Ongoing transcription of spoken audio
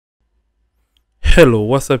Hello,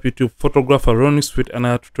 what's up YouTube? Photographer Ronnie with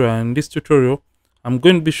another tutorial. In this tutorial, I'm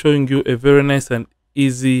going to be showing you a very nice and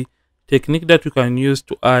easy technique that you can use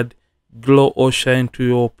to add glow or shine to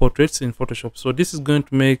your portraits in Photoshop. So this is going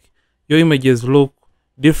to make your images look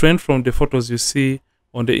different from the photos you see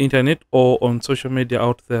on the internet or on social media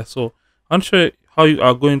out there. So I'll show you how you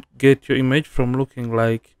are going to get your image from looking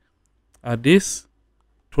like this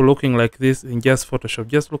to looking like this in just Photoshop.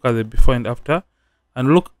 Just look at the before and after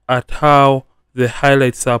and look at how the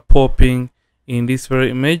highlights are popping in this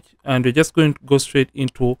very image, and we're just going to go straight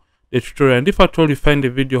into the tutorial. And if at all you find the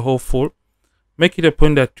video helpful, make it a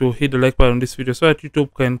point that you hit the like button on this video so that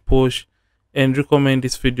YouTube can push and recommend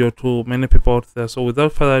this video to many people out there. So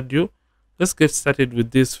without further ado, let's get started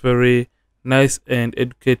with this very nice and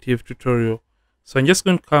educative tutorial. So I'm just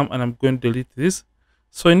going to come and I'm going to delete this.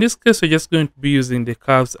 So in this case, we're just going to be using the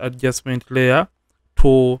curves adjustment layer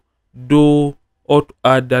to do or to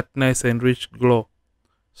add that nice and rich glow.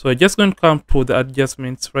 So we're just going to come to the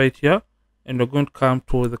adjustments right here, and we're going to come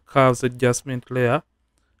to the curves adjustment layer.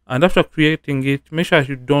 And after creating it, make sure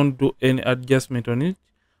you don't do any adjustment on it.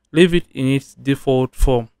 Leave it in its default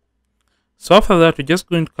form. So after that, we're just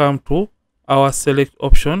going to come to our select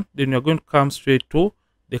option. Then we're going to come straight to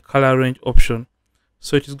the color range option.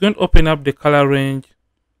 So it is going to open up the color range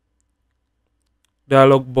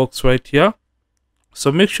dialog box right here. So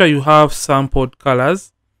make sure you have sampled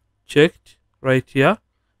colors checked right here.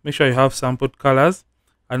 Make sure you have sampled colors,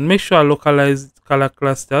 and make sure localized color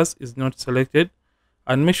clusters is not selected,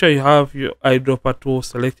 and make sure you have your eyedropper tool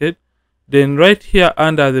selected. Then right here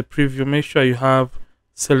under the preview, make sure you have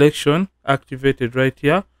selection activated right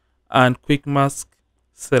here and quick mask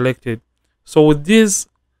selected. So with this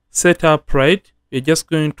setup right, you're just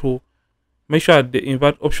going to make sure the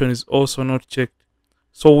invert option is also not checked.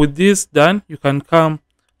 So with this done, you can come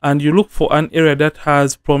and you look for an area that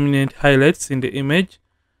has prominent highlights in the image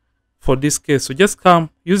for this case. So just come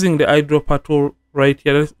using the eyedropper tool right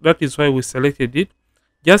here. That is why we selected it.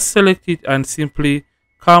 Just select it and simply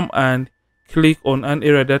come and click on an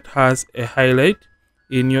area that has a highlight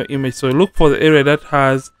in your image. So look for the area that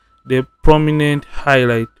has the prominent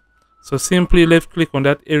highlight. So simply left click on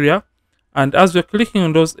that area. And as we're clicking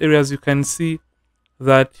on those areas, you can see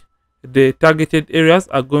that the targeted areas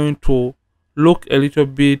are going to look a little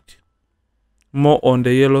bit more on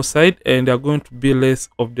the yellow side, and they're going to be less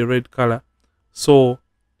of the red color. So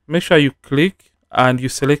make sure you click and you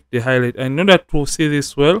select the highlight. And in order to see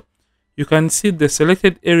this well, you can see the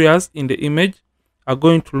selected areas in the image are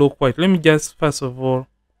going to look white. Let me just first of all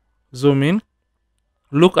zoom in.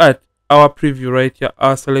 Look at our preview right here,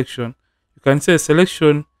 our selection. You can see a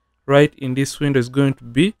selection right in this window is going to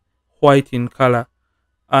be white in color.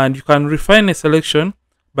 And you can refine a selection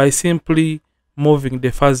by simply moving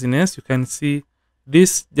the fuzziness. You can see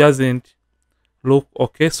this doesn't look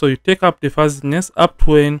okay. So you take up the fuzziness up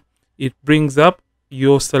to when it brings up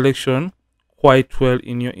your selection quite well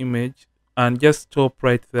in your image, and just stop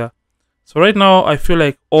right there. So right now, I feel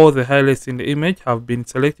like all the highlights in the image have been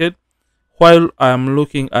selected while I'm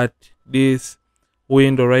looking at this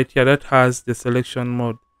window right here that has the selection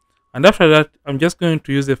mode. And after that, I'm just going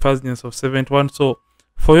to use a fuzziness of 71. So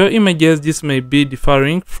for your images, this may be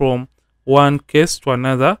differing from one case to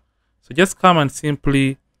another. So just come and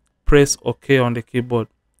simply press OK on the keyboard.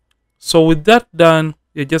 So with that done,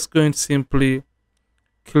 you're just going to simply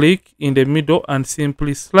click in the middle and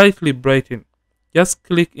simply slightly brighten. Just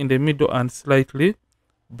click in the middle and slightly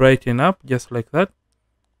brighten up, just like that.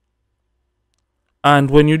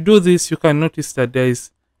 And when you do this, you can notice that there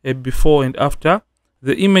is a before and after.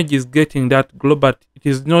 The image is getting that glow, but it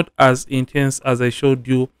is not as intense as I showed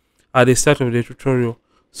you at the start of the tutorial.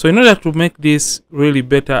 So in order to make this really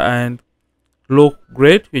better and look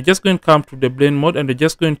great, you're just going to come to the blend mode, and you're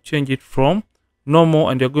just going to change it from normal,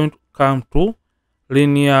 and you're going to come to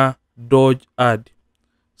linear dodge add.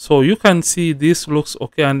 So you can see this looks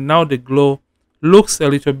okay, and now the glow looks a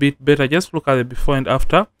little bit better. Just look at the before and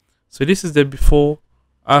after. So this is the before,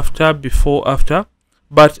 after, before, after.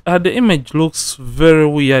 But the image looks very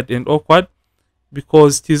weird and awkward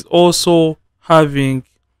because it is also having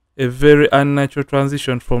a very unnatural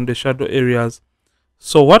transition from the shadow areas.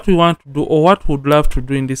 So what we want to do, or what we would love to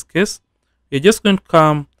do in this case, you're just going to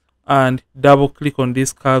come and double click on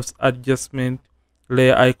this curves adjustment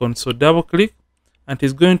layer icon. So double click, and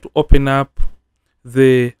it's going to open up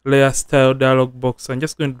the layer style dialog box. I'm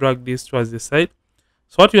just going to drag this towards the side.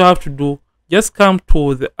 So what you have to do, just come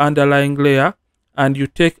to the underlying layer, and you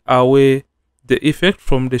take away the effect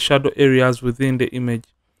from the shadow areas within the image.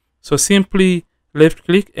 So simply left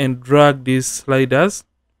click and drag these sliders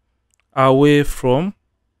away from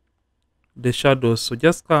the shadows. So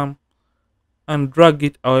just come and drag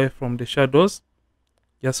it away from the shadows,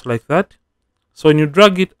 just like that. So when you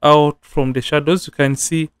drag it out from the shadows, you can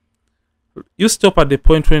see you stop at the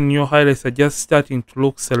point when your highlights are just starting to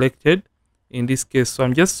look selected in this case. So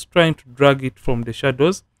I'm just trying to drag it from the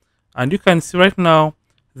shadows, and you can see right now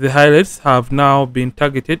the highlights have now been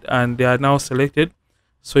targeted and they are now selected.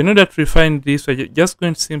 So in order to refine this, we're just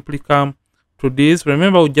going to simply come to this.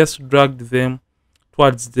 Remember, we just dragged them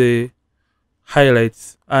towards the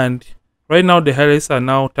highlights, and right now the highlights are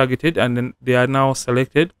now targeted and then they are now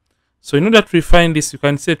selected. So in order to refine this, you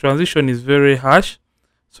can see transition is very harsh.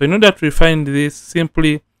 So in order to refine this,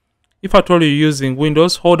 simply, if at all you're using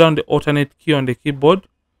Windows, hold down the alternate key on the keyboard.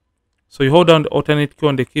 So you hold down the alternate key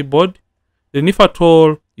on the keyboard. Then if at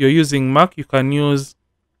all you're using Mac, you can use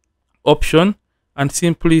Option and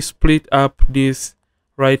simply split up this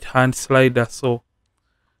right hand slider. So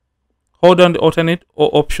hold down the alternate or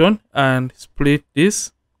Option and split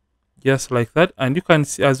this, just like that. And you can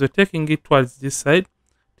see as we're taking it towards this side,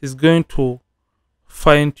 it is going to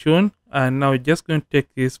fine tune. And now we're just going to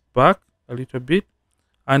take this back a little bit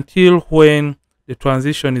until when the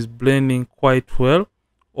transition is blending quite well,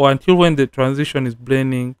 or until when the transition is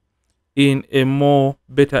blending in a more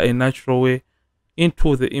better and natural way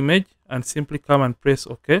into the image, and simply come and press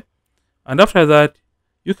OK. And after that,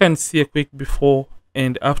 you can see a quick before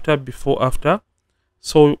and after, before after.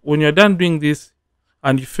 So when you're done doing this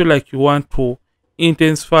and you feel like you want to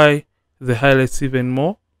intensify the highlights even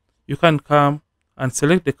more, you can come and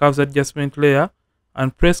select the curves adjustment layer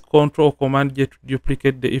and press Ctrl or Command J to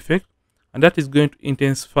duplicate the effect, and that is going to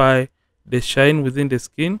intensify the shine within the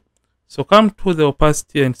skin. So come to the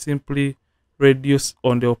opacity and simply reduce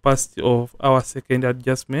on the opacity of our second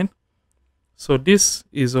adjustment. So this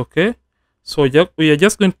is okay. So we are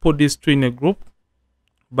just going to put these two in a group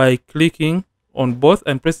by clicking on both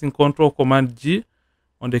and pressing Ctrl or Command G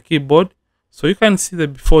on the keyboard. So you can see the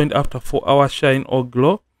before and after for our shine or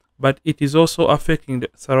glow, but it is also affecting the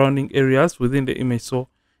surrounding areas within the image. So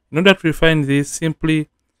in order to refine this, simply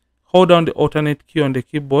hold down the alternate key on the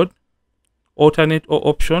keyboard, alternate or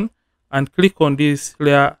Option, and click on this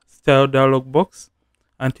layer style dialog box,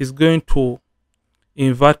 and it is going to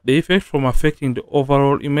invert the effect from affecting the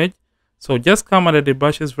overall image. So just come under the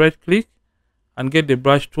brushes, right click and get the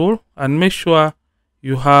brush tool, and make sure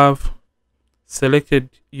you have selected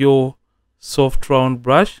your soft round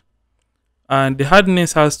brush, and the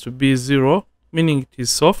hardness has to be 0, meaning it is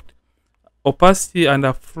soft. Opacity and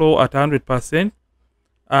a flow at 100%.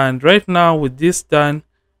 And right now with this done,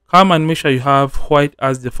 come and make sure you have white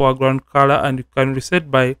as the foreground color, and you can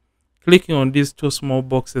reset by clicking on these two small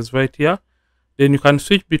boxes right here. Then you can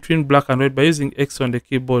switch between black and white by using X on the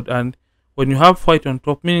keyboard, and when you have white on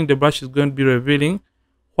top, meaning the brush is going to be revealing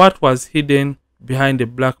what was hidden behind the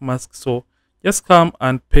black mask. So just come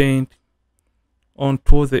and paint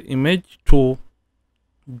onto the image to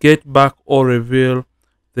get back or reveal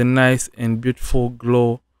the nice and beautiful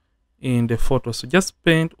glow in the photo. So just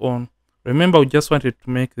paint on, remember we just wanted to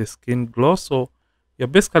make the skin glow, so you're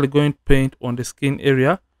basically going to paint on the skin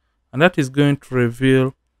area, and that is going to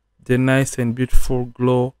reveal the nice and beautiful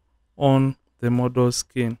glow on the model's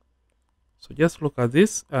skin. So just look at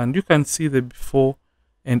this, and you can see the before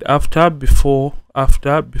and after, before,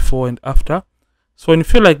 after, before and after. So when you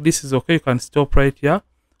feel like this is okay, you can stop right here.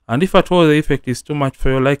 And if at all the effect is too much for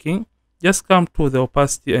your liking, just come to the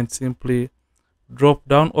opacity and simply drop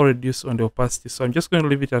down or reduce on the opacity. So I'm just going to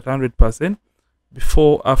leave it at 100%,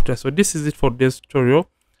 before, after. So this is it for this tutorial.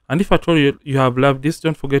 And if at all you have loved this,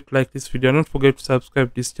 don't forget to like this video, and don't forget to subscribe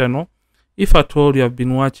to this channel. If at all you have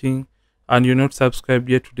been watching and you're not subscribed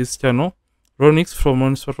yet to this channel, Ronix from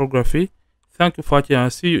Ronix Photography, thank you for watching, and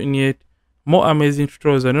I'll see you in yet more amazing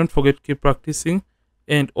tutorials. And don't forget to keep practicing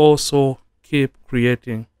and also keep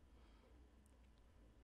creating.